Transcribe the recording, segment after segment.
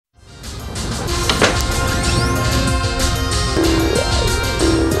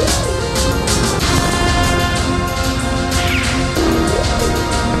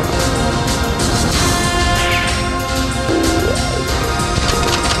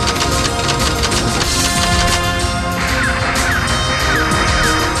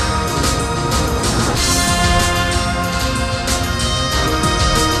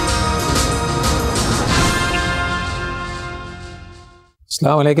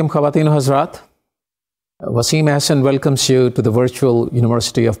Assalamu alaikum, Khawateen Hazrat. Waseem Ahsan welcomes you to the Virtual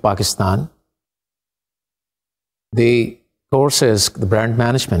University of Pakistan. The course is the brand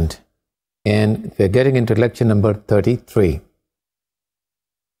management, and we're getting into lecture number 33.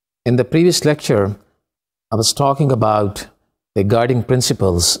 In the previous lecture, I was talking about the guiding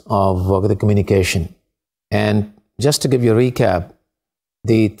principles of the communication. And just to give you a recap,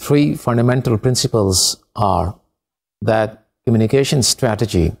 the three fundamental principles are that communication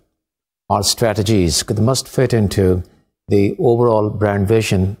strategy or strategies must fit into the overall brand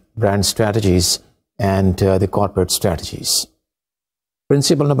vision, brand strategies, and the corporate strategies.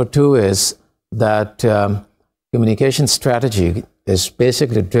 Principle number 2 is that communication strategy is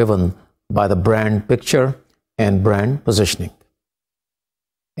basically driven by the brand picture and brand positioning.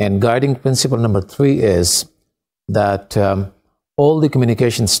 And guiding principle number 3 is that all the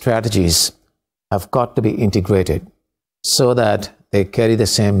communication strategies have got to be integrated so that they carry the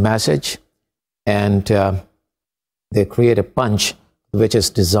same message and they create a punch which is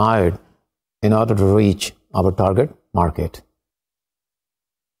desired in order to reach our target market.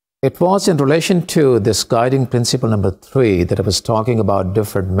 It was in relation to this guiding principle number 3 that I was talking about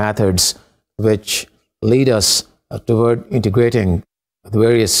different methods which lead us toward integrating the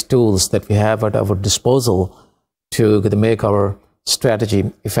various tools that we have at our disposal to make our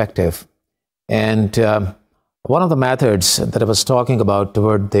strategy effective. And one of the methods that I was talking about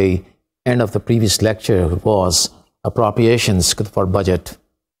toward the end of the previous lecture was appropriations for budget.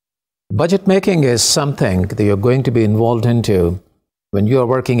 Budget making is something that you're going to be involved into when you are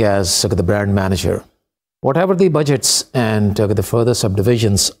working as the brand manager. Whatever the budgets and the further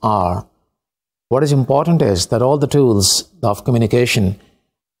subdivisions are, what is important is that all the tools of communication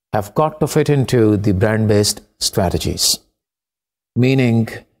have got to fit into the brand-based strategies. Meaning,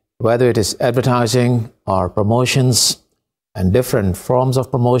 whether it is advertising or promotions and different forms of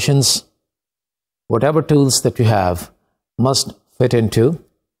promotions, whatever tools that you have must fit into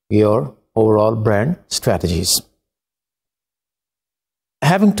your overall brand strategies.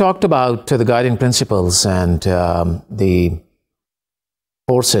 Having talked about the guiding principles and the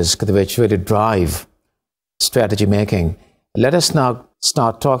forces which really drive strategy making, let us now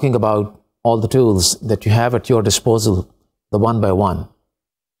start talking about all the tools that you have at your disposal, the one by one.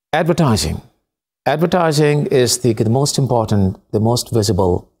 Advertising. Advertising is the most important, the most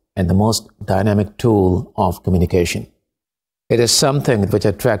visible, and the most dynamic tool of communication. It is something which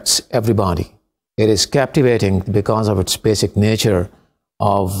attracts everybody. It is captivating because of its basic nature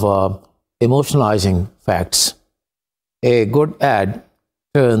of emotionalizing facts. A good ad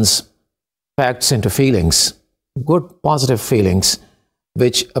turns facts into feelings, good positive feelings,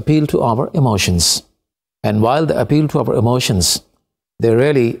 which appeal to our emotions. And while they appeal to our emotions, they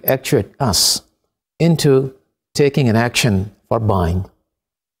really actuate us into taking an action for buying.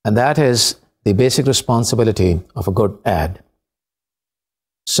 And that is the basic responsibility of a good ad.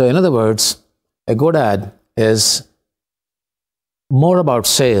 So in other words, a good ad is more about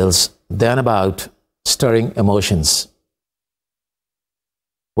sales than about stirring emotions.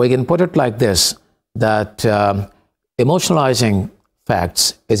 We can put it like this, that emotionalizing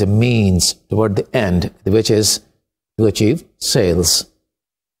facts is a means toward the end, which is to achieve sales.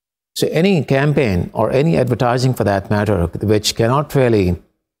 So any campaign or any advertising for that matter, which cannot really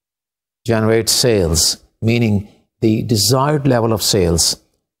generate sales, meaning the desired level of sales,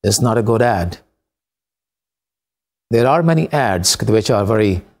 is not a good ad. There are many ads which are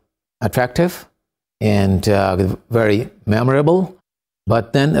very attractive and very memorable,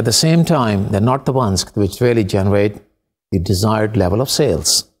 but then at the same time, they're not the ones which really generate the desired level of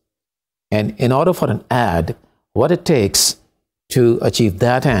sales. And in order for an ad, what it takes to achieve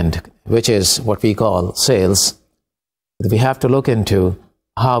that end, which is what we call sales, we have to look into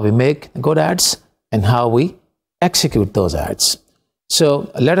how we make good ads and how we execute those ads.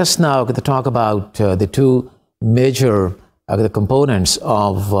 So let us now talk about the two major the components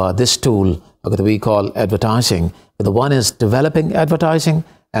of this tool that we call advertising. The one is developing advertising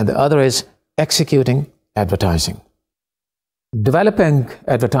and the other is executing advertising. Developing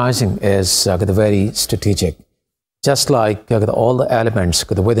advertising is very strategic, just like all the elements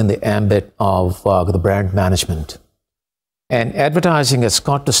within the ambit of the brand management. And advertising has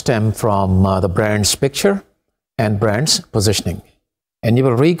got to stem from the brand's picture and brand's positioning. And you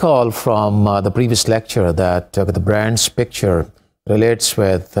will recall from the previous lecture that the brand's picture relates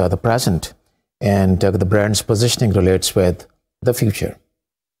with the present and the brand's positioning relates with the future.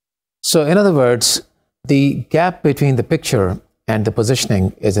 So in other words, the gap between the picture and the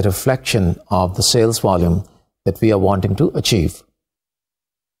positioning is a reflection of the sales volume that we are wanting to achieve.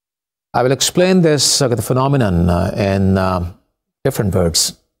 I will explain this the phenomenon in different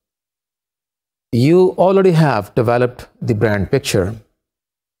words. You already have developed the brand picture,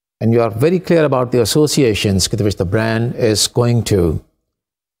 and you are very clear about the associations with which the brand is going to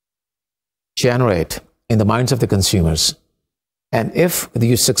generate in the minds of the consumers. And if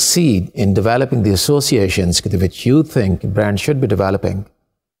you succeed in developing the associations with which you think brand should be developing,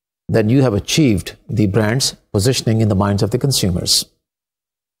 then you have achieved the brand's positioning in the minds of the consumers.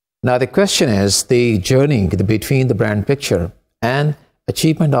 Now the question is, the journey between the brand picture and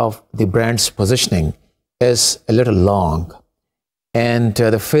achievement of the brand's positioning is a little long. And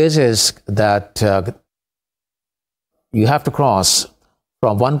the phases that you have to cross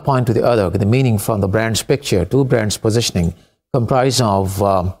from one point to the other, the meaning from the brand's picture to brand's positioning, comprise of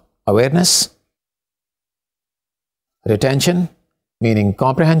awareness, retention, meaning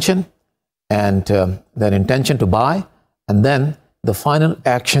comprehension, and then intention to buy, and then the final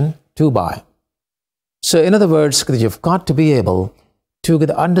action to buy. So in other words, you've got to be able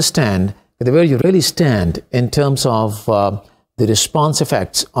to understand where you really stand in terms of the response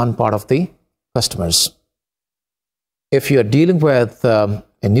effects on part of the customers. If you are dealing with a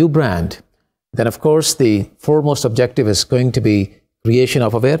new brand, then of course the foremost objective is going to be creation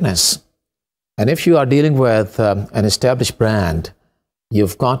of awareness. And if you are dealing with an established brand,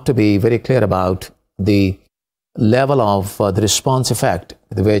 you've got to be very clear about the level of the response effect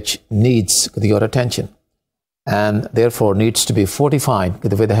which needs your attention, and therefore needs to be fortified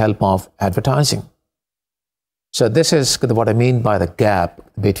with the help of advertising. So this is what I mean by the gap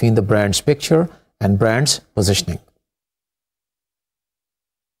between the brand's picture and brand's positioning.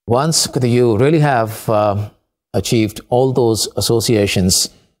 Once you really have achieved all those associations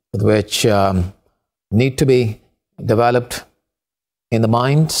which need to be developed in the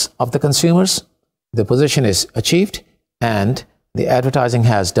minds of the consumers, the position is achieved and the advertising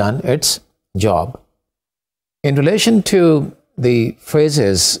has done its job. In relation to the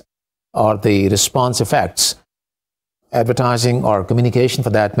phases or the response effects, advertising or communication for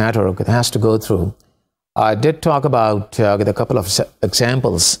that matter has to go through, I did talk about a couple of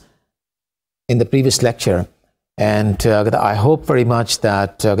examples in the previous lecture, and I hope very much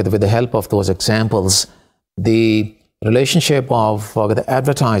that with the help of those examples, the relationship of the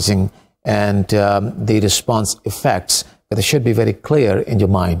advertising and the response effects should be very clear in your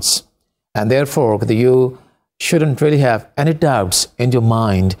minds. And therefore, you shouldn't really have any doubts in your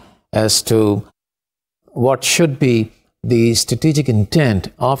mind as to what should be the strategic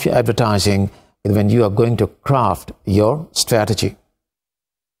intent of your advertising when you are going to craft your strategy.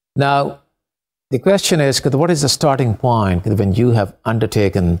 Now, the question is, what is the starting point when you have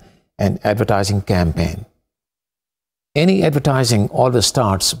undertaken an advertising campaign? Any advertising always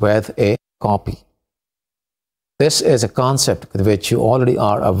starts with a copy. This is a concept which you already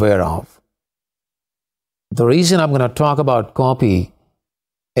are aware of. The reason I'm going to talk about copy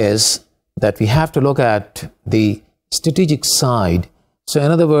is that we have to look at the strategic side. So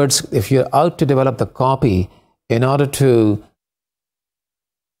in other words, if you're out to develop the copy in order to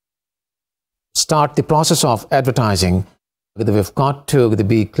start the process of advertising, we've got to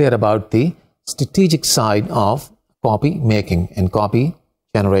be clear about the strategic side of copy making and copy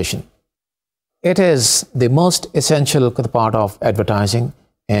generation. It is the most essential part of advertising,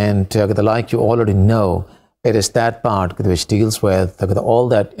 and like you already know, it is that part which deals with all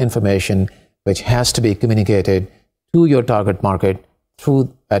that information which has to be communicated to your target market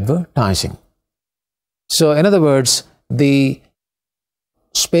through advertising. So in other words, the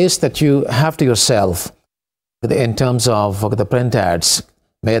space that you have to yourself in terms of the print ads,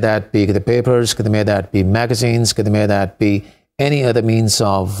 may that be the papers, may that be magazines, may that be any other means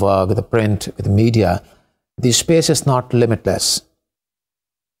of the print media, the space is not limitless.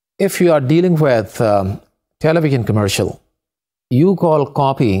 If you are dealing with television commercial, you call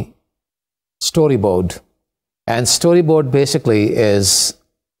copy storyboard, and storyboard basically is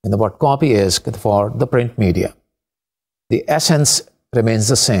what copy is for the print media. The essence remains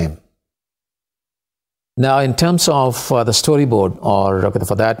the same. Now, in terms of the storyboard, or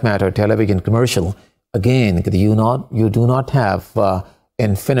for that matter, television commercial, again, you do not have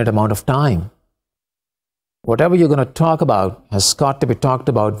infinite amount of time. Whatever you're going to talk about has got to be talked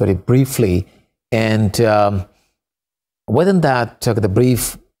about very briefly, and within that, the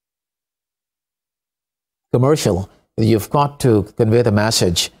brief commercial, you've got to convey the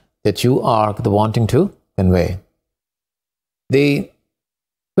message that you are wanting to convey. The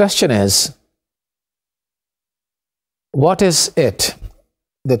question is, what is it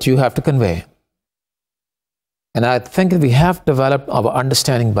that you have to convey? And I think that we have developed our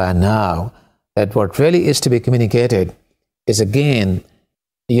understanding by now that what really is to be communicated is, again,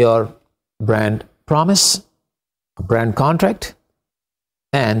 your brand promise, brand contract,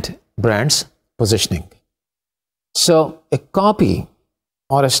 and brand's positioning. So a copy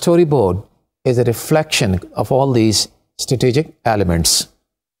or a storyboard is a reflection of all these strategic elements.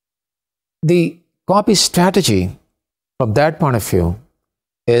 The copy strategy, from that point of view,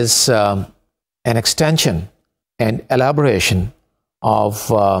 is an extension and elaboration of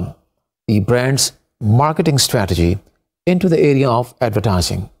the brand's marketing strategy into the area of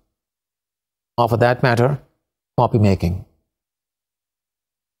advertising, or for that matter, copy making.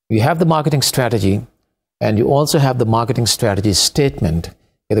 You have the marketing strategy, and you also have the marketing strategy statement,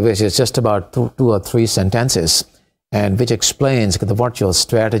 which is just about two or three sentences, and which explains what your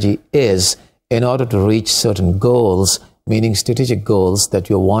strategy is in order to reach certain goals, meaning strategic goals that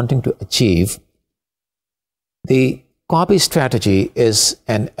you're wanting to achieve. The copy strategy is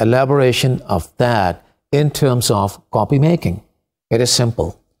an elaboration of that in terms of copy making. It is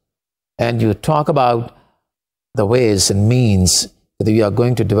simple. And you talk about the ways and means that you are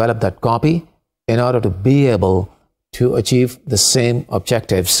going to develop that copy in order to be able to achieve the same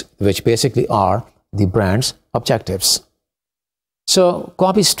objectives, which basically are the brand's objectives. So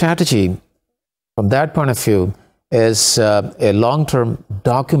copy strategy, from that point of view, is a long-term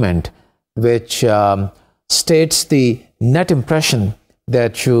document which states the net impression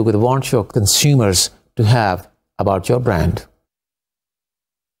that you would want your consumers to have about your brand.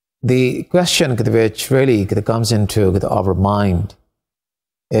 The question which really comes into our mind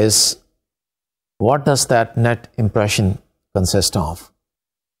is, what does that net impression consist of?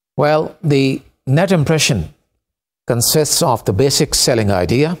 Well, the net impression consists of the basic selling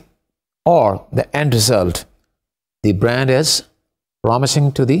idea or the end result the brand is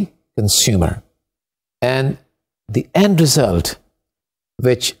promising to the consumer, and the end result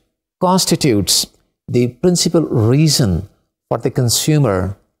which constitutes the principal reason for the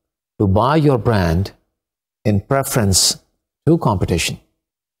consumer to buy your brand in preference to competition.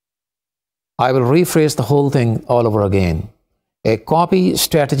 I will rephrase the whole thing all over again. A copy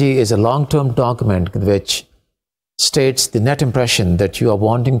strategy is a long-term document which states the net impression that you are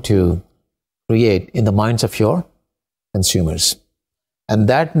wanting to create in the minds of your consumers. And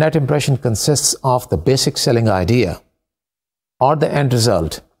that net impression consists of the basic selling idea or the end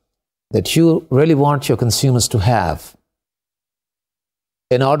result that you really want your consumers to have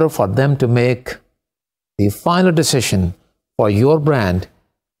in order for them to make the final decision for your brand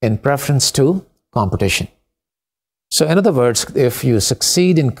in preference to competition. So in other words, if you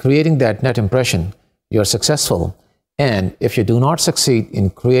succeed in creating that net impression, you're successful. And if you do not succeed in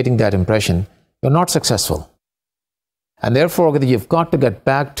creating that impression, you're not successful. And therefore, you've got to get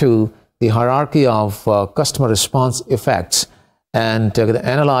back to the hierarchy of customer response effects and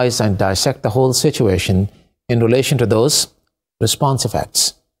analyze and dissect the whole situation in relation to those response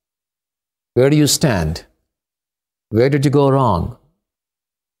effects. Where do you stand? Where did you go wrong?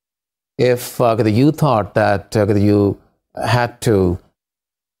 If you thought that you had to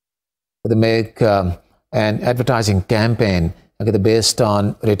make an advertising campaign based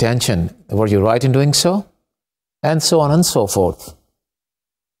on retention, were you right in doing so? And so on and so forth.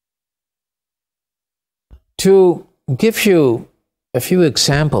 To give you a few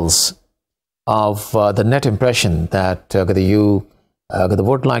examples of the net impression that you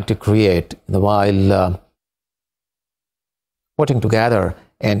would like to create while putting together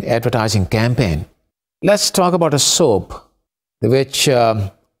an advertising campaign. Let's talk about a soap which you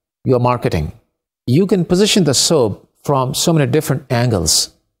are marketing. You can position the soap from so many different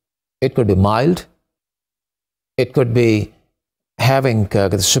angles. It could be mild. It could be having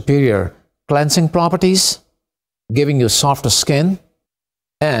the superior cleansing properties, giving you softer skin,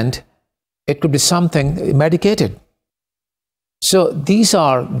 and it could be something medicated. So these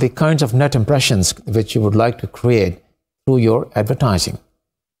are the kinds of net impressions which you would like to create through your advertising.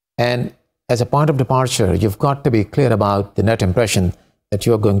 And as a point of departure, you've got to be clear about the net impression that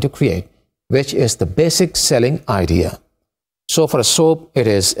you are going to create, which is the basic selling idea. So for a soap, it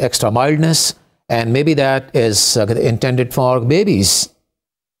is extra mildness, and maybe that is intended for babies.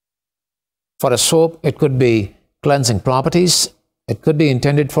 For a soap, it could be cleansing properties. It could be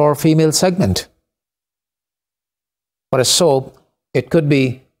intended for female segment. For a soap, it could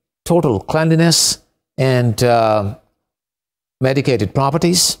be total cleanliness and medicated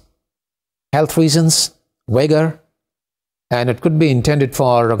properties, health reasons, vigor, and it could be intended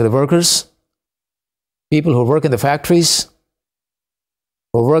for the workers, people who work in the factories,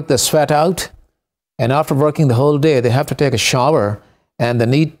 who work the sweat out, and after working the whole day, they have to take a shower, and they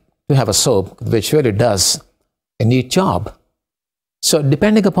need to have a soap, which really does a neat job. So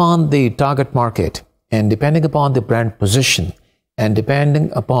depending upon the target market, and depending upon the brand position, and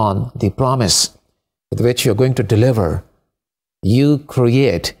depending upon the promise with which you're going to deliver, you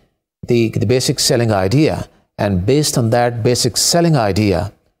create the basic selling idea, and based on that basic selling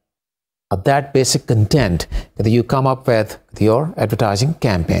idea, that basic content, you come up with your advertising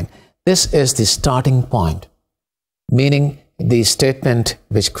campaign. This is the starting point, meaning the statement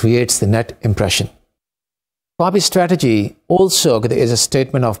which creates the net impression. Copy strategy also is a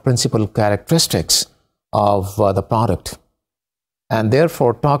statement of principal characteristics of the product, and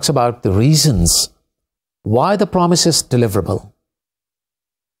therefore talks about the reasons why the promise is deliverable.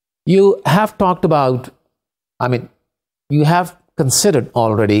 You have talked about, you have considered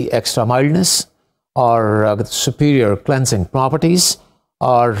already extra mildness, or the superior cleansing properties,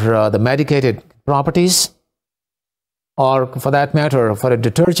 or the medicated properties, or for that matter, for a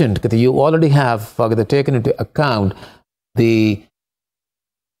detergent, you already have taken into account the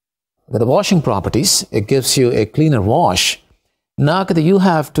washing properties. It gives you a cleaner wash. Now you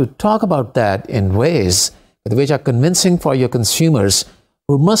have to talk about that in ways which are convincing for your consumers,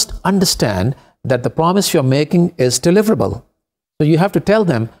 who must understand that the promise you're making is deliverable. So you have to tell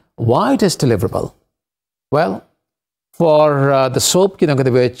them why it is deliverable. Well, for the soap,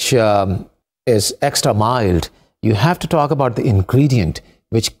 which is extra mild, you have to talk about the ingredient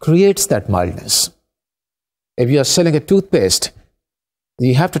which creates that mildness. If you are selling a toothpaste,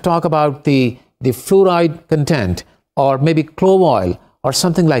 you have to talk about the fluoride content, or maybe clove oil, or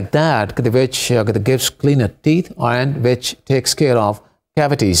something like that, which gives cleaner teeth and which takes care of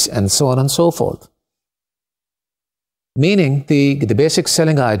cavities, and so on and so forth. Meaning the basic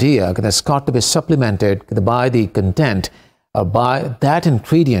selling idea has got to be supplemented by the content, or by that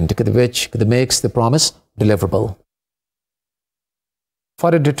ingredient which makes the promise deliverable.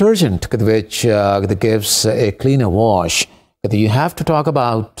 For a detergent which gives a cleaner wash, you have to talk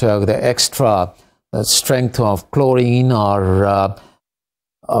about the extra strength of chlorine, or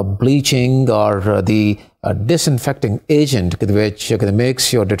bleaching, or the disinfecting agent which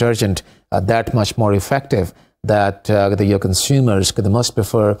makes your detergent that much more effective, that your consumers must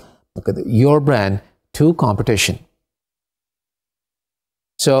prefer your brand to competition.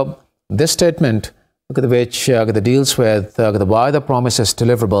 So this statement which deals with why the promise is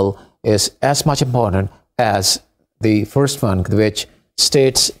deliverable is as much important as the first one, which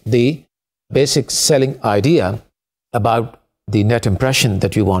states the basic selling idea about the net impression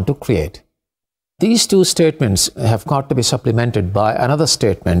that you want to create. These two statements have got to be supplemented by another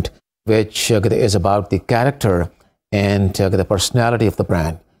statement which is about the character and the personality of the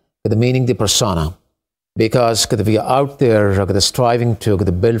brand, meaning the persona. Because we are out there striving to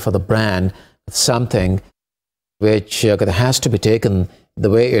build for the brand something which has to be taken the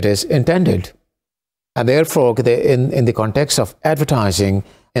way it is intended. And therefore, in the context of advertising,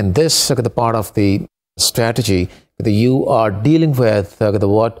 in this the part of the strategy, you are dealing with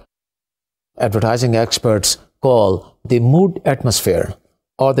what advertising experts call the mood atmosphere,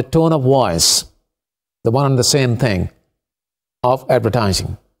 or the tone of voice, the one and the same thing of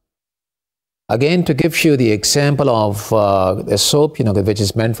advertising. Again, to give you the example of a soap, which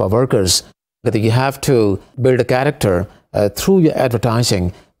is meant for workers, that you have to build a character through your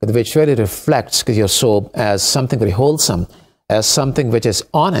advertising, which really reflects your soap as something very wholesome, as something which is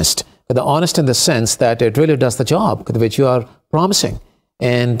honest. Honest in the sense that it really does the job which you are promising,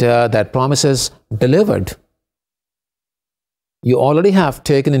 and that promise is delivered. You already have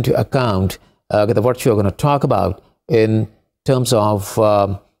taken into account what you're going to talk about in terms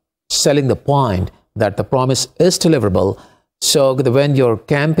of selling the point that the promise is deliverable. So when your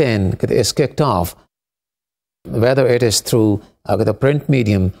campaign is kicked off, whether it is through the print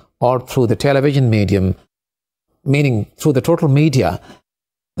medium or through the television medium, meaning through the total media,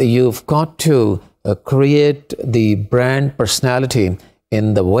 you've got to create the brand personality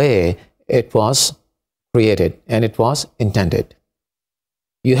in the way it was created and it was intended.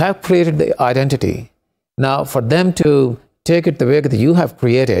 You have created the identity. Now, for them to take it the way that you have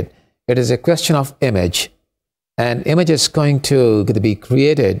created, it is a question of image. And image is going to be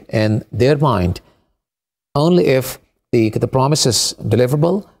created in their mind only if the promise is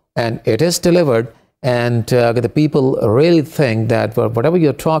deliverable, and it is delivered, and the people really think that whatever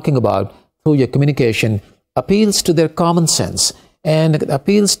you're talking about through your communication appeals to their common sense, and it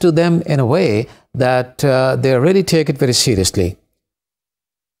appeals to them in a way that they really take it very seriously.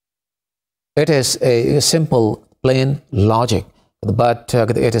 It is a simple, plain logic, but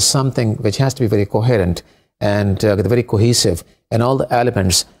it is something which has to be very coherent and very cohesive, and all the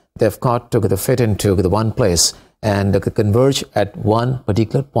elements, they've got to fit into the one place and converge at one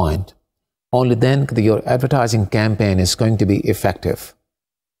particular point. Only then your advertising campaign is going to be effective.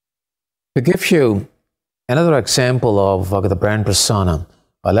 To give you another example of the brand persona,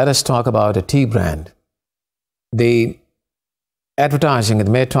 let us talk about a tea brand. The advertising, it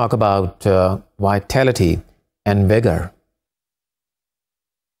may talk about vitality and vigor,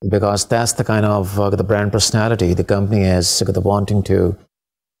 because that's the kind of the brand personality the company is wanting to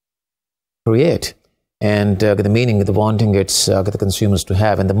create, and the meaning the wanting its the consumers to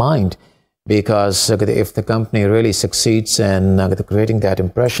have in the mind. Because if the company really succeeds in creating that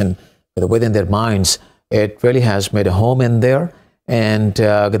impression within their minds, it really has made a home in there, and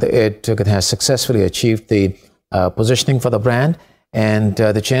it has successfully achieved the positioning for the brand, and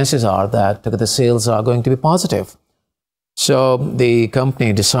the chances are that the sales are going to be positive. So the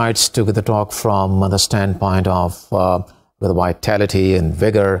company decides to talk from the standpoint of the vitality and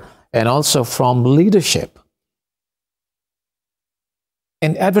vigor, and also from leadership.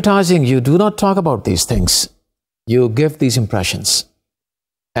 In advertising, you do not talk about these things. You give these impressions.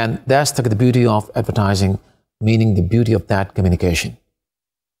 And that's the beauty of advertising, meaning the beauty of that communication.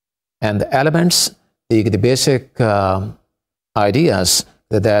 And the elements, the basic ideas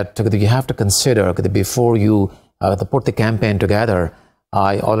that you have to consider before you put the campaign together,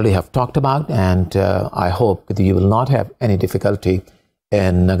 I already have talked about, and I hope that you will not have any difficulty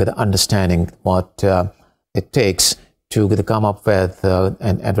in understanding what it takes to come up with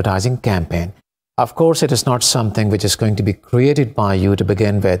an advertising campaign. Of course, it is not something which is going to be created by you to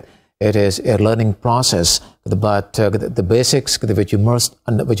begin with. It is a learning process, but the basics which you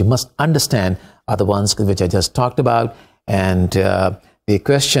must understand are the ones which I just talked about. And the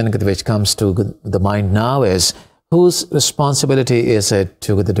question which comes to the mind now is, whose responsibility is it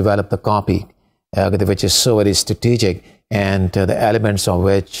to develop the copy, which is so very strategic, and the elements of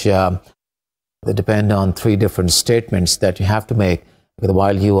which they depend on three different statements that you have to make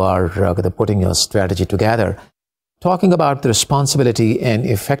while you are putting your strategy together. Talking about the responsibility and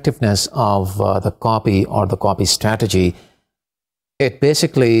effectiveness of the copy or the copy strategy, it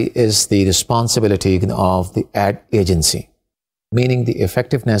basically is the responsibility of the ad agency, meaning the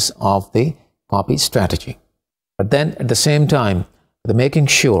effectiveness of the copy strategy. But then at the same time, the making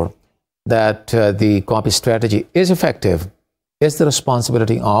sure that the copy strategy is effective is the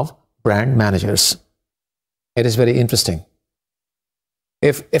responsibility of brand managers. It is very interesting.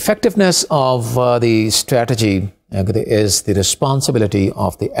 If effectiveness of the strategy is the responsibility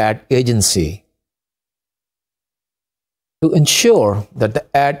of the ad agency, to ensure that the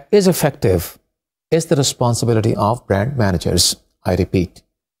ad is effective is the responsibility of brand managers. I repeat.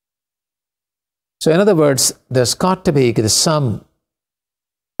 So in other words, there's got to be some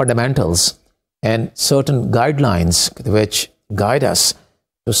fundamentals and certain guidelines which guide us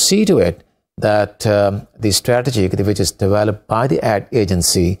to see to it that the strategy which is developed by the ad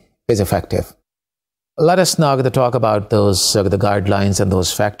agency is effective. Let us now talk about those the guidelines and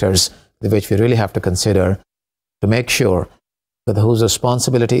those factors which we really have to consider to make sure that whose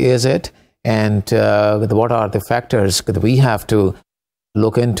responsibility is it, and what are the factors that we have to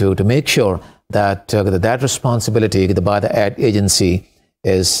look into to make sure that that responsibility by the ad agency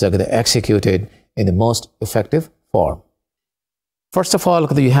is executed in the most effective form. First of all,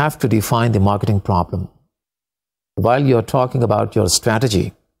 you have to define the marketing problem. While you're talking about your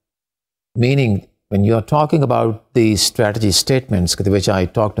strategy, meaning when you're talking about the strategy statements, which I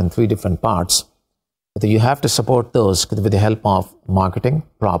talked in three different parts, you have to support those with the help of marketing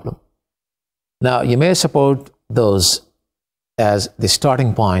problem. Now, you may support those as the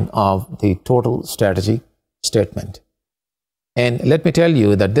starting point of the total strategy statement. And let me tell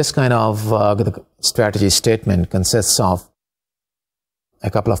you that this kind of strategy statement consists of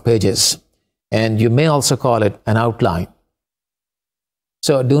a couple of pages, and you may also call it an outline.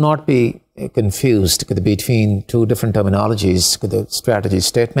 So do not be confused between two different terminologies, the strategy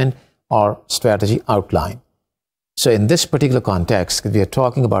statement or strategy outline. So in this particular context, we are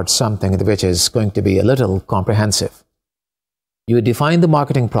talking about something which is going to be a little comprehensive. You define the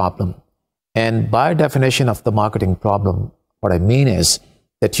marketing problem, and by definition of the marketing problem, what I mean is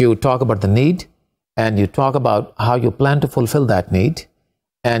that you talk about the need, and you talk about how you plan to fulfill that need,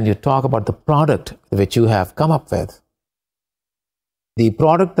 and you talk about the product which you have come up with. The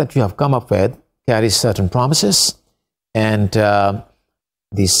product that you have come up with carries certain promises, and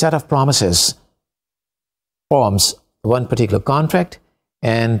the set of promises forms one particular contract,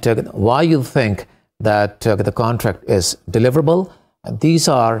 and why you think that the contract is deliverable. These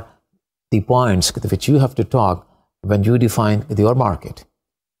are the points which you have to talk when you define your market.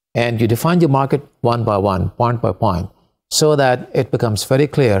 And you define your market one by one, point by point, so that it becomes very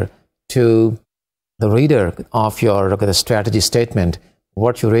clear to the reader of your strategy statement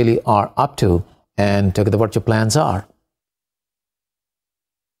what you really are up to and what your plans are.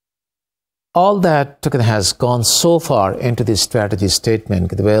 All that has gone so far into this strategy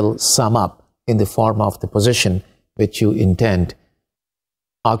statement will sum up in the form of the position which you intend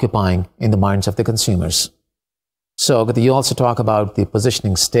occupying in the minds of the consumers. So you also talk about the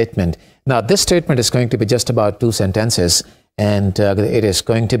positioning statement. Now, this statement is going to be just about 2 sentences, and it is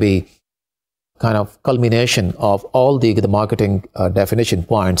going to be kind of culmination of all the marketing definition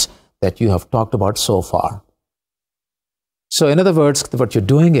points that you have talked about so far. So in other words, what you're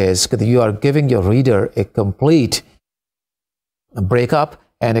doing is you are giving your reader a complete breakup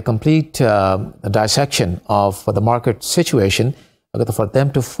and a complete dissection of the market situation for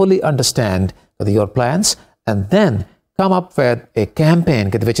them to fully understand your plans, and then come up with a campaign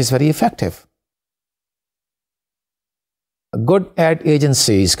which is very effective. Good ad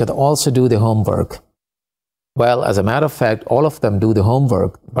agencies could also do the homework. Well, as a matter of fact, all of them do the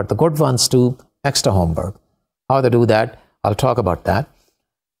homework, but the good ones do extra homework. How they do that, I'll talk about that.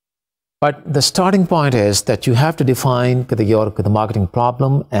 But the starting point is that you have to define the marketing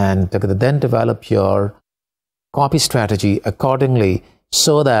problem and then develop your copy strategy accordingly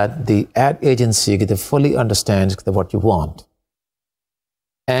so that the ad agency fully understands what you want.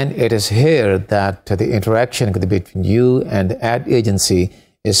 And it is here that the interaction between you and the ad agency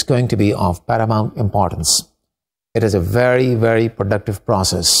is going to be of paramount importance. It is a very, very productive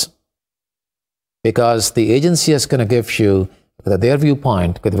process because the agency is going to give you their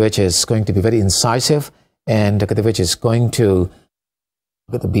viewpoint, which is going to be very incisive and which is going to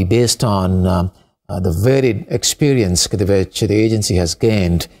be based on the varied experience which the agency has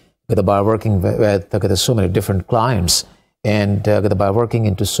gained by working with so many different clients and by working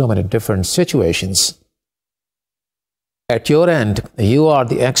into so many different situations. At your end, you are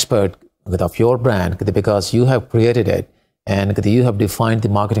the expert of your brand because you have created it and you have defined the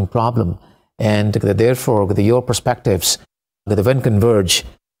marketing problem, and therefore your perspectives when converge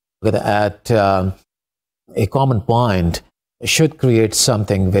at a common point should create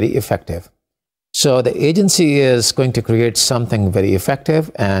something very effective. So the agency is going to create something very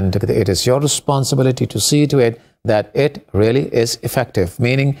effective, and it is your responsibility to see to it that it really is effective,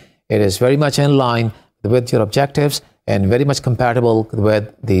 meaning it is very much in line with your objectives and very much compatible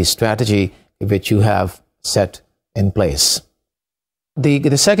with the strategy which you have set in place.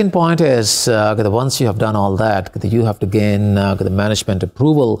 The second point is once you have done all that, you have to gain the management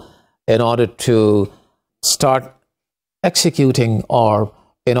approval in order to start executing or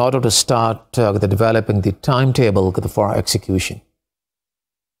in order to start developing the timetable for execution.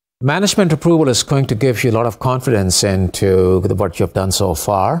 Management approval is going to give you a lot of confidence into what you have done so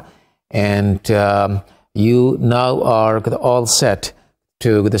far, and you now are all set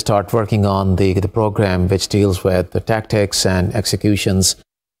to start working on the program which deals with the tactics and executions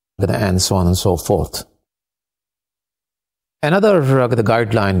and so on and so forth. Another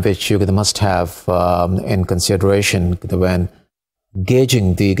guideline which you must have in consideration when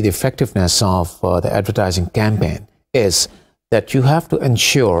gauging the effectiveness of the advertising campaign is that you have to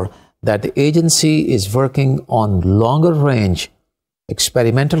ensure that the agency is working on longer range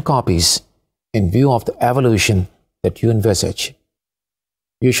experimental copies in view of the evolution that you envisage.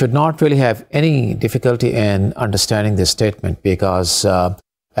 You should not really have any difficulty in understanding this statement because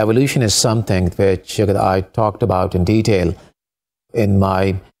evolution is something which I talked about in detail in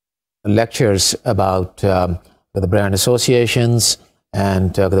my lectures about the brand associations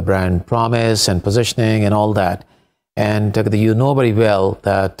and the brand promise and positioning and all that. And you know very well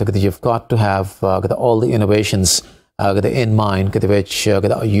that you've got to have all the innovations in mind which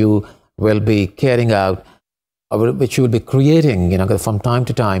you will be carrying out, which you will be creating from time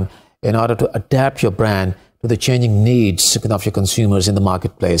to time in order to adapt your brand to the changing needs of your consumers in the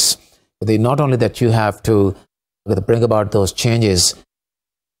marketplace. Not only that you have to bring about those changes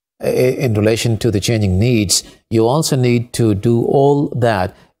in relation to the changing needs, you also need to do all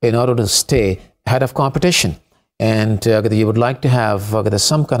that in order to stay ahead of competition. And you would like to have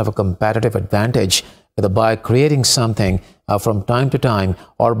some kind of a competitive advantage by creating something from time to time,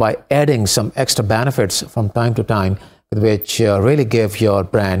 or by adding some extra benefits from time to time, which really give your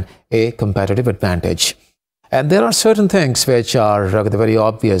brand a competitive advantage. And there are certain things which are very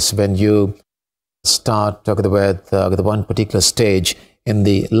obvious when you start with the one particular stage in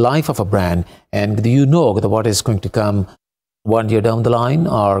the life of a brand, and you know what is going to come 1 year down the line,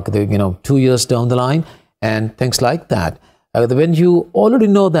 or 2 years down the line, and things like that. When you already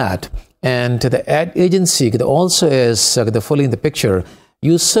know that, and the ad agency also is fully in the picture,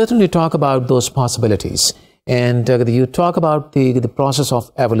 you certainly talk about those possibilities, and you talk about the process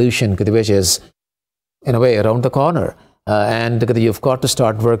of evolution, which is in a way around the corner, and you've got to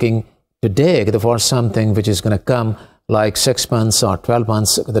start working today for something which is going to come like 6 months or 12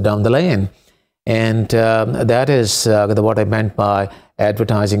 months down the lane. And that is what I meant by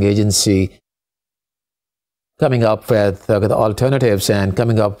advertising agency coming up with the alternatives and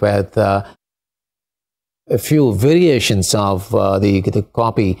coming up with a few variations of the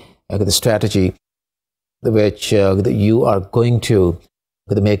copy, the strategy, which you are going to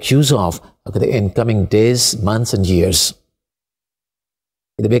make use of in coming days, months, and years.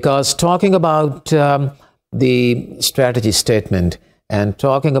 Because talking about the strategy statement and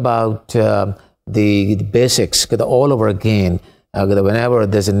talking about the basics all over again, whenever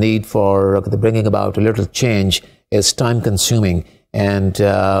there's a need for bringing about a little change, is time consuming, and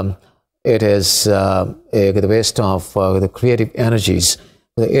it is a waste of the creative energies.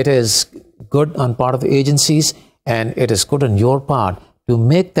 It is good on part of the agencies, and it is good on your part to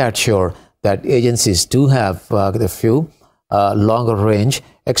make that sure that agencies do have the few longer range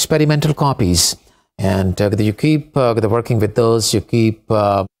experimental copies, and you keep working with those, you keep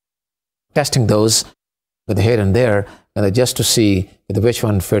testing those here and there, just to see which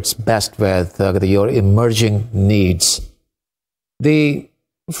one fits best with your emerging needs. The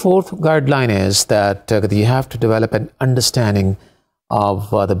fourth guideline is that you have to develop an understanding of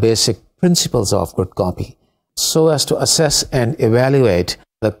the basic principles of good copy, so as to assess and evaluate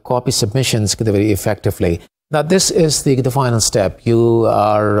the copy submissions very effectively. Now, this is the final step. You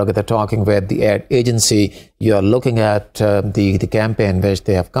are talking with the ad agency, you are looking at the campaign which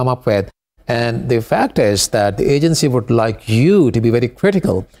they have come up with, and the fact is that the agency would like you to be very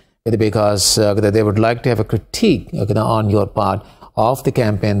critical, because they would like to have a critique on your part of the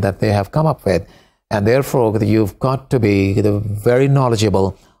campaign that they have come up with, and therefore you've got to be very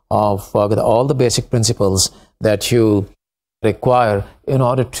knowledgeable of all the basic principles that you require in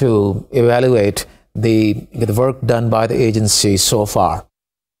order to evaluate the work done by the agency so far.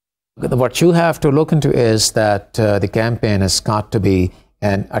 What you have to look into is that the campaign has got to be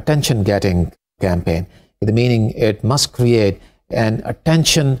an attention-getting campaign, meaning it must create an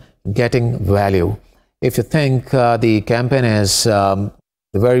attention-getting value. If you think the campaign is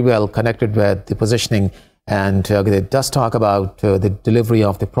very well connected with the positioning, and it does talk about the delivery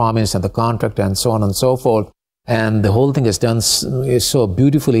of the promise and the contract and so on and so forth, and the whole thing is done so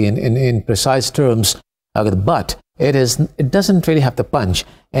beautifully in precise terms, but it doesn't really have the punch,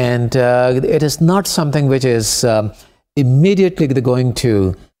 and it is not something which is immediately going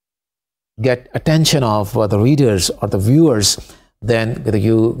to get attention of the readers or the viewers. Then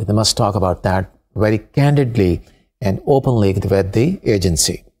you must talk about that very candidly and openly with the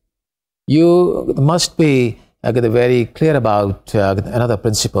agency. You must be very clear about another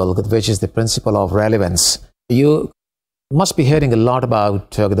principle, which is the principle of relevance. You must be hearing a lot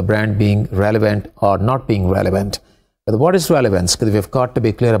about the brand being relevant or not being relevant. But what is relevance? Because we've got to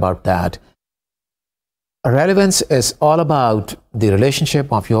be clear about that. Relevance is all about the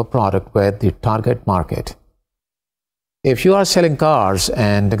relationship of your product with the target market. If you are selling cars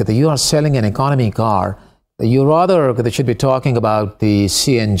and you are selling an economy car, you rather should be talking about the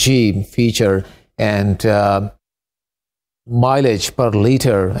CNG feature and mileage per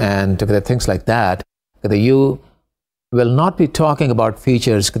liter and things like that. You will not be talking about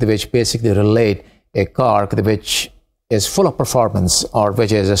features which basically relate a car which is full of performance or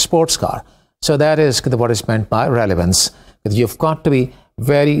which is a sports car. So that is what is meant by relevance. You've got to be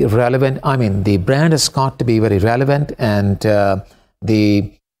very relevant. I mean, the brand has got to be very relevant, and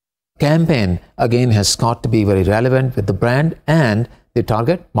the campaign again has got to be very relevant with the brand and the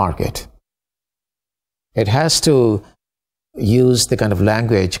target market. It has to use the kind of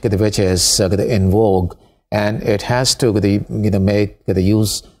language which is in vogue, and it has to make the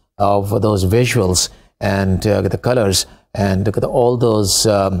use of those visuals and the colors and all those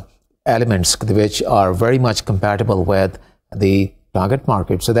elements which are very much compatible with the target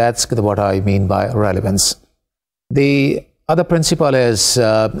market. So that's what I mean by relevance. The other principle is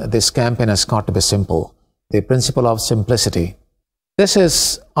this campaign has got to be simple. The principle of simplicity. This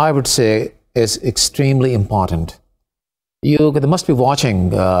is, I would say, is extremely important. You must be watching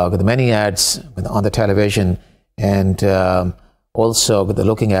many ads on the television, and also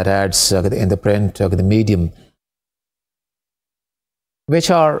looking at ads in the print, the medium, which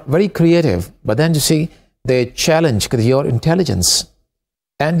are very creative, but then you see they challenge your intelligence,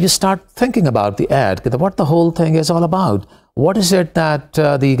 and you start thinking about the ad, what the whole thing is all about. What is it that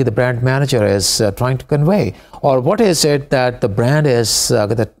the brand manager is trying to convey, or what is it that the brand is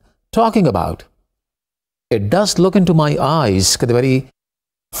talking about? It does look into my eyes very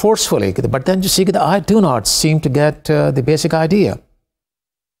forcefully, but then you see I do not seem to get the basic idea.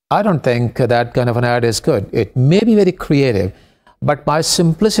 I don't think that kind of an ad is good. It may be very creative, but by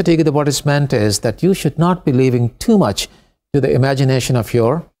simplicity, what is meant is that you should not be leaving too much to the imagination of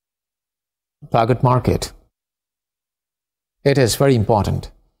your target market. It is very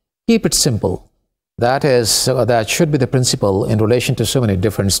important. Keep it simple. That should be the principle in relation to so many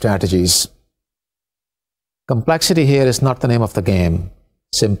different strategies. Complexity here is not the name of the game.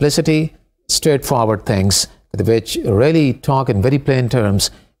 Simplicity, straightforward things which really talk in very plain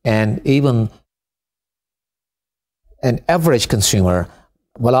terms, and even an average consumer,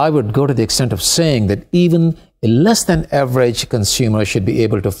 well, I would go to the extent of saying that even a less than average consumer should be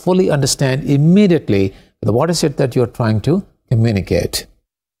able to fully understand immediately what is it that you're trying to communicate.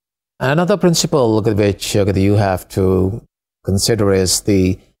 Another principle which you have to consider is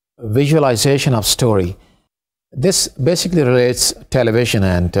the visualization of story. This basically relates television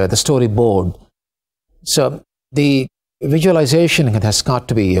and the storyboard. So the visualization has got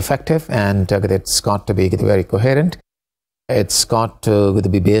to be effective, and it's got to be very coherent. It's got to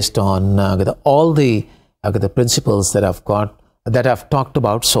be based on all the principles that I've talked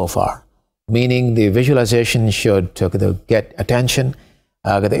about so far. Meaning the visualization should get attention.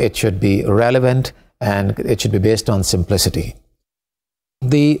 It should be relevant, and it should be based on simplicity.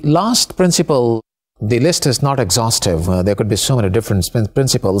 The last principle, the list is not exhaustive. There could be so many different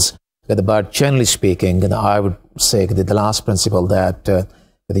principles, but generally speaking, I would say the last principle that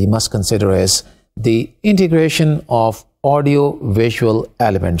you must consider is the integration of audio-visual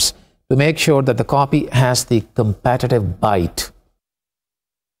elements to make sure that the copy has the competitive bite.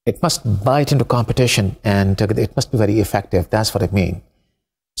 It must bite into competition, and it must be very effective. That's what I mean.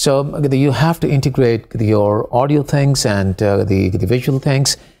 So you have to integrate your audio things and the visual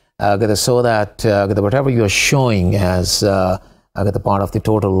things so that whatever you're showing as the part of the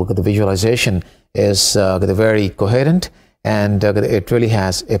total the visualization is very coherent, and it really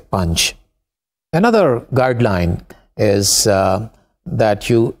has a punch. Another guideline is that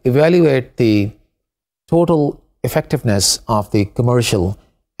you evaluate the total effectiveness of the commercial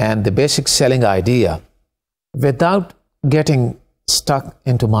and the basic selling idea without getting stuck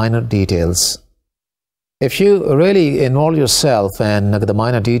into minor details. If you really involve yourself in the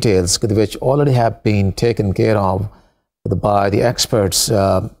minor details which already have been taken care of by the experts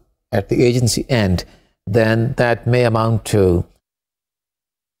at the agency end, then that may amount to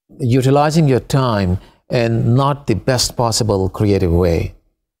utilizing your time in not the best possible creative way.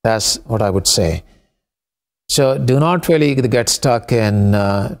 That's what I would say. So do not really get stuck in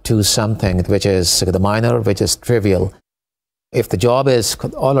to something which is the minor, which is trivial. If the job is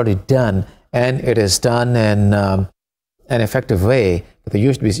already done and it is done in an effective way,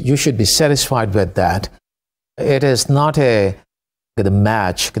 you should be satisfied with that. It is not the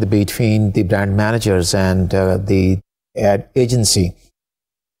match between the brand managers and the ad agency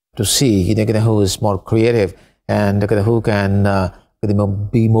to see who is more creative and who can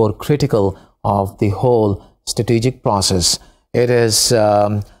be more critical of the whole strategic process. It is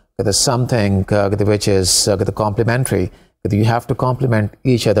something which is complementary. You have to complement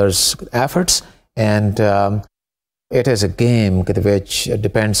each other's efforts, and it is a game which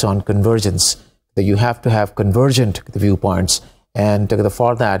depends on convergence. You have to have convergent viewpoints, and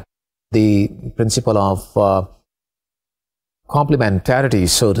for that, the principle of complementarity,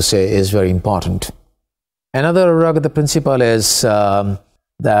 so to say, is very important. Another the principle is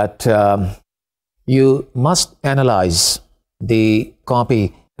that you must analyze the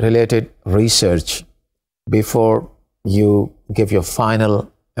copy related research before you give your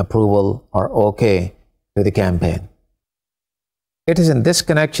final approval or okay to the campaign. It is in this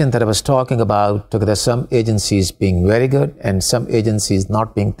connection that I was talking about some agencies being very good and some agencies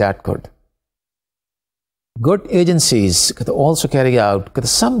not being that good. Good agencies could also carry out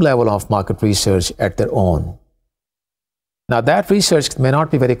some level of market research at their own. Now that research may not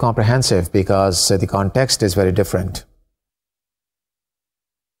be very comprehensive because the context is very different.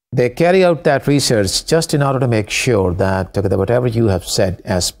 They carry out that research just in order to make sure that whatever you have said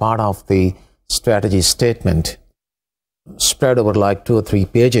as part of the strategy statement spread over like 2 or 3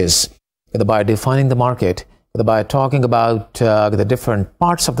 pages, by defining the market, by talking about the different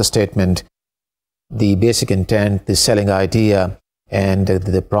parts of the statement, the basic intent, the selling idea, and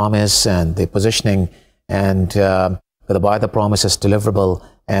the promise and the positioning, and why the promise is deliverable,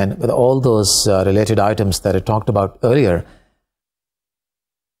 and with all those related items that I talked about earlier.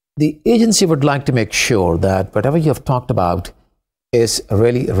 The agency would like to make sure that whatever you have talked about is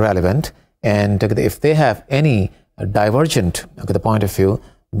really relevant, and if they have any divergent point of view,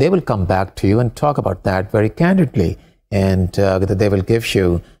 they will come back to you and talk about that very candidly, and they will give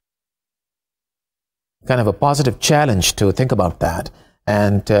you kind of a positive challenge to think about that.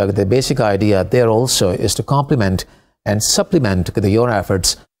 And the basic idea there also is to complement and supplement your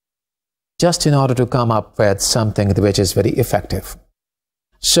efforts just in order to come up with something which is very effective.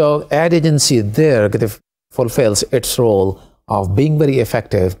 So ad agency there fulfills its role of being very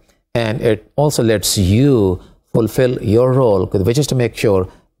effective and it also lets you fulfill your role, which is to make sure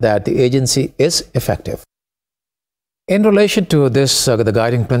that the agency is effective. In relation to this, the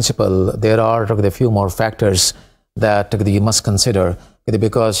guiding principle, there are a few more factors that you must consider,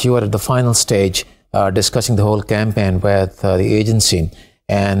 because you are at the final stage discussing the whole campaign with the agency,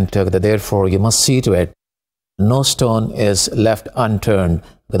 and therefore you must see to it no stone is left unturned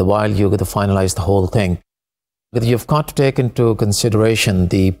while you finalize the whole thing. You've got to take into consideration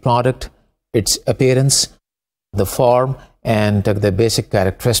the product, its appearance, the form, and the basic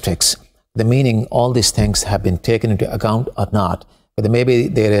characteristics. The meaning, all these things have been taken into account or not. But maybe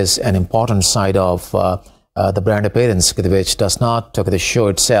there is an important side of the brand appearance which does not show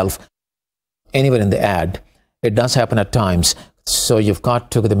itself anywhere in the ad. It does happen at times. So you've got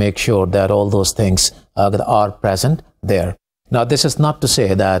to make sure that all those things are present there. Now, this is not to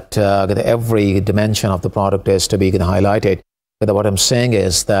say that every dimension of the product is to be highlighted. But what I'm saying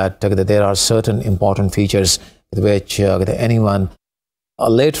is that there are certain important features which anyone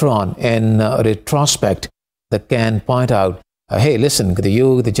later on in retrospect that can point out, hey, listen,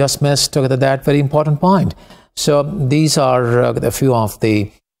 you just missed that very important point. So these are a few of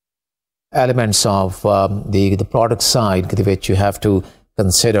the elements of the product side which you have to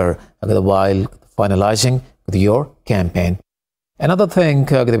consider while finalizing your campaign. Another thing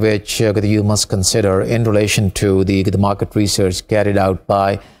which you must consider in relation to the market research carried out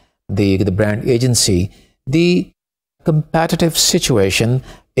by the brand agency, the competitive situation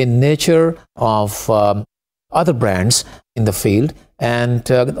in nature of other brands in the field and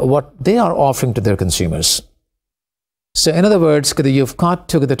what they are offering to their consumers. So in other words, you've got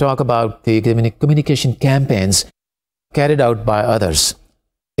to talk about the communication campaigns carried out by others.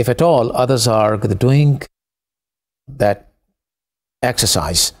 If at all others are doing that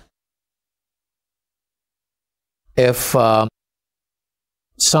exercise. If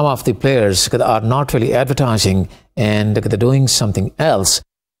some of the players are not really advertising and they're doing something else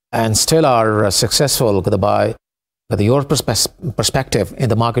and still are successful by your perspective in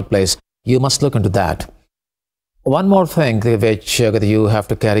the marketplace, you must look into that. One more thing which you have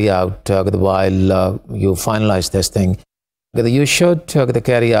to carry out while you finalize this thing, you should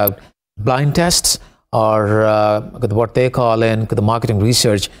carry out blind tests, or what they call in the marketing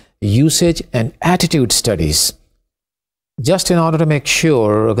research, usage and attitude studies, just in order to make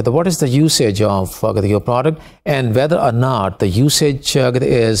sure what is the usage of your product and whether or not the usage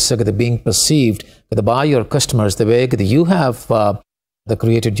is being perceived by your customers the way you have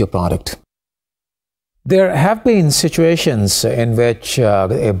created your product. There have been situations in which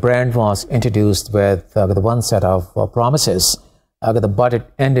a brand was introduced with the one set of promises, but it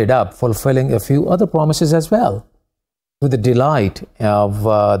ended up fulfilling a few other promises as well, to the delight of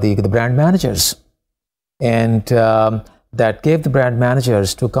the brand managers. And that gave the brand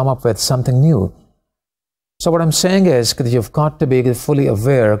managers to come up with something new. So what I'm saying is you've got to be fully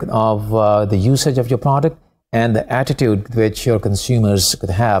aware of the usage of your product and the attitude which your consumers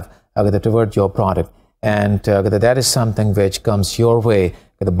could have toward your product. And that is something which comes your way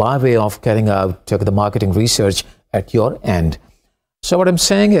by way of carrying out the marketing research at your end. So what I'm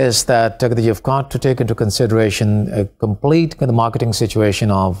saying is that you've got to take into consideration a complete marketing situation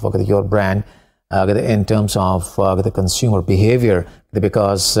of your brand in terms of the consumer behavior,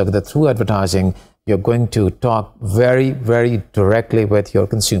 because through advertising, you're going to talk very, very directly with your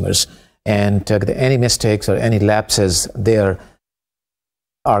consumers. And any mistakes or any lapses there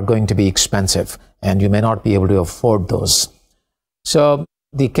are going to be expensive, and you may not be able to afford those. So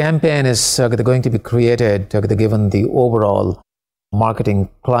the campaign is going to be created given the overall marketing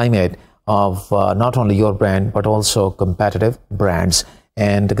climate of not only your brand but also competitive brands,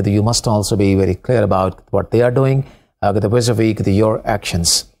 and you must also be very clear about what they are doing vis-a-vis your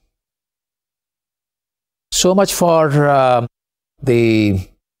actions. So much for the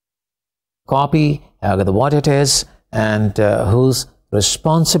copy, what it is, and whose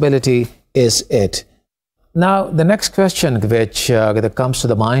responsibility is it. Now, the next question which comes to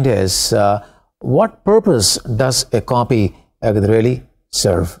the mind is, what purpose does a copy really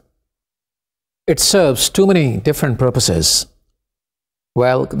serve? It serves too many different purposes.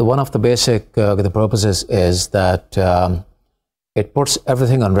 Well, one of the basic the purposes is that it puts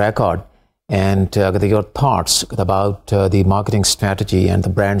everything on record, and your thoughts about the marketing strategy and the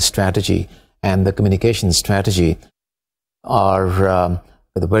brand strategy and the communication strategy are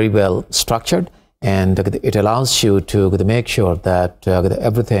very well structured, and it allows you to make sure that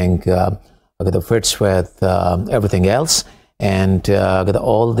everything fits with everything else, and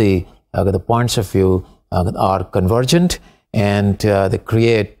all the points of view are convergent, and they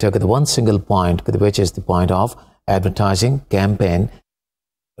create the one single point, which is the point of advertising campaign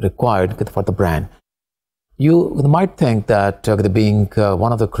required for the brand. You might think that being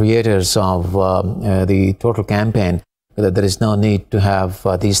one of the creators of the total campaign, that there is no need to have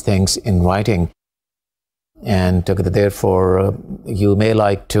these things in writing, and therefore you may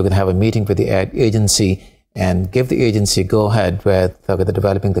like to have a meeting with the ad agency and give the agency go ahead with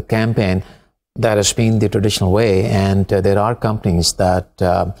developing the campaign. That has been the traditional way, and there are companies that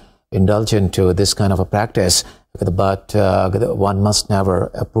indulge into this kind of a practice, but one must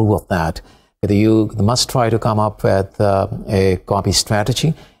never approve of that. You must try to come up with a copy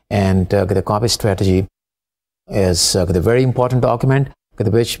strategy, and the copy strategy is the very important document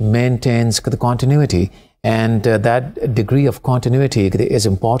which maintains the continuity, and that degree of continuity is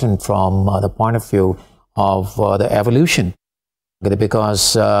important from the point of view of the evolution,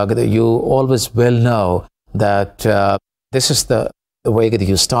 because you always will know that this is the way that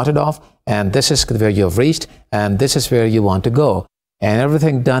you started off, and this is where you have reached, and this is where you want to go, and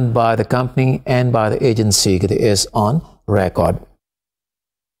everything done by the company and by the agency is on record.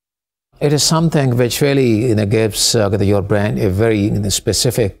 It is something which really gives your brand a very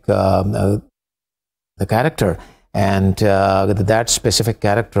specific character, and that specific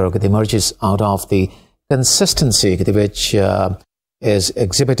character emerges out of the consistency which is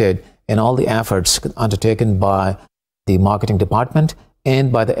exhibited in all the efforts undertaken by the marketing department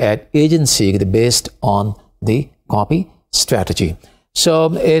and by the ad agency based on the copy strategy.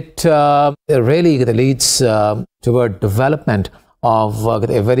 So it really leads toward development of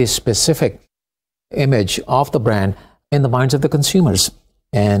a very specific image of the brand in the minds of the consumers,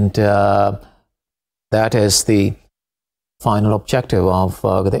 and that is the final objective of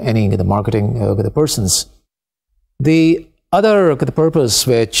any marketing persons. The other purpose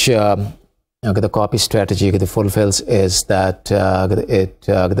which the copy strategy fulfills is that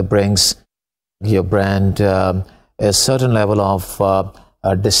it brings your brand a certain level of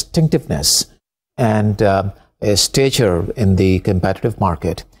distinctiveness and a stature in the competitive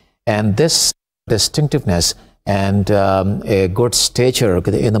market. And this distinctiveness and a good stature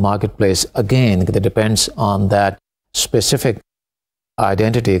in the marketplace, again, depends on that specific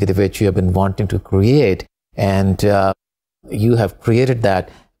identity which you have been wanting to create, and you have created that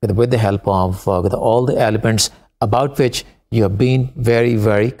with the help of all the elements about which you have been very,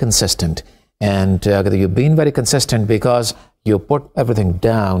 very consistent. And you've been very consistent because you put everything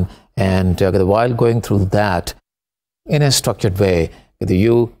down, and while going through that in a structured way,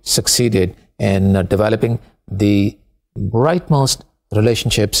 you succeeded in developing the rightmost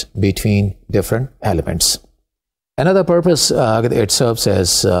relationships between different elements. Another purpose it serves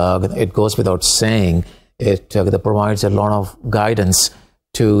as, it goes without saying, it provides a lot of guidance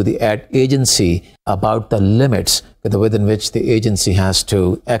to the ad agency about the limits within which the agency has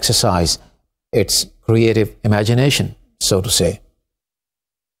to exercise its creative imagination, so to say.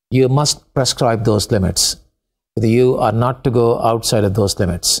 You must prescribe those limits. You are not to go outside of those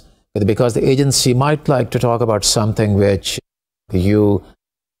limits, because the agency might like to talk about something which you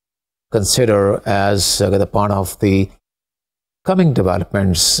consider as the part of the coming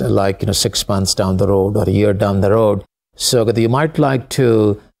developments, like 6 months down the road or a year down the road. So you might like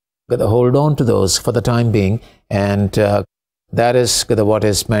to hold on to those for the time being, and that is what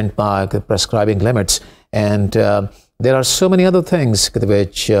is meant by prescribing limits. And there are so many other things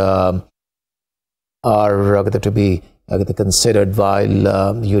which are to be considered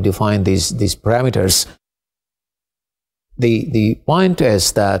while you define these parameters. The point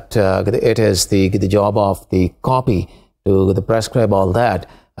is that it is the job of the copy to prescribe all that,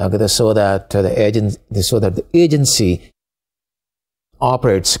 so that the agency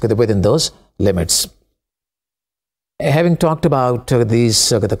operates within those limits. Having talked about these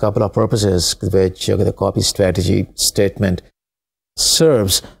the couple of purposes which the copy strategy statement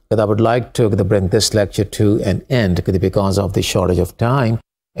serves, I would like to bring this lecture to an end because of the shortage of time,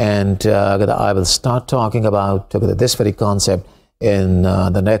 and I will start talking about this very concept in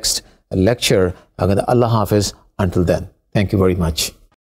the next lecture. Allah Hafiz. Until then, thank you very much.